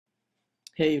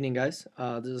Hey, evening, guys.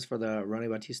 This is for the Rony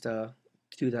Baustista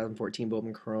 2014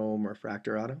 Bowman Chrome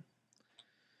Refractor Auto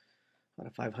out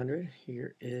of 500.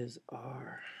 Here is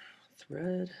our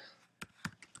thread.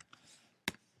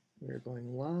 We're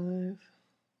going live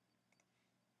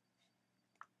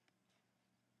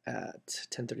at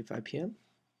 10:35 p.m.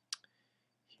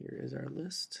 Here is our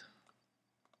list.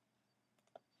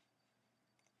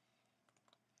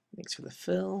 Thanks for the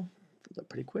fill. Filled up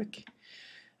pretty quick.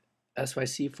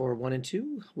 SYC for 1 and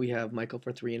 2. We have Michael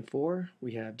for 3 and 4.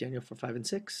 We have Daniel for 5 and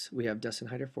 6. We have Dustin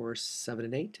Hyder for 7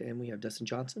 and 8. And we have Dustin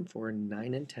Johnson for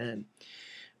 9 and 10.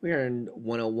 We are in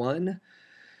 101.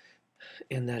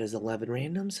 And that is 11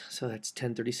 randoms, so that's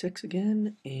 1036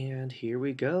 again. And here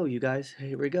we go, you guys.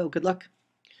 Here we go. Good luck.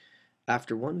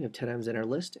 After 1, we have 10 items in our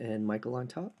list, and Michael on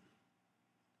top.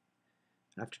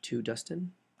 After 2,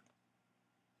 Dustin.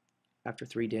 After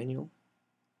 3, Daniel.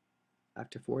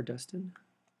 After 4, Dustin.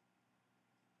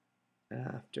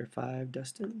 After 5,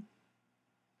 Dustin.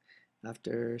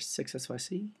 After 6,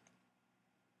 SYC.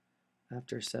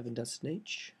 After 7, Dustin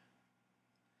H.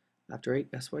 After 8,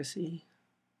 SYC.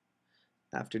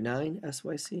 After 9,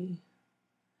 SYC.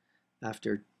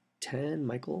 After 10,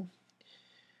 Michael.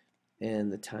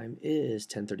 And the time is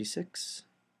 10:36.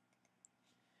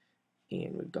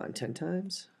 And we've gone 10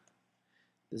 times.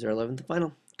 This is our 11th and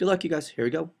final. Good luck, you guys. Here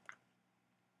we go.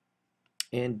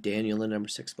 And Daniel in the number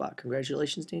 6 spot.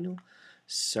 Congratulations, Daniel.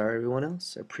 Sorry, everyone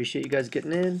else. I appreciate you guys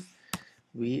getting in.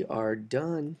 We are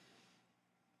done.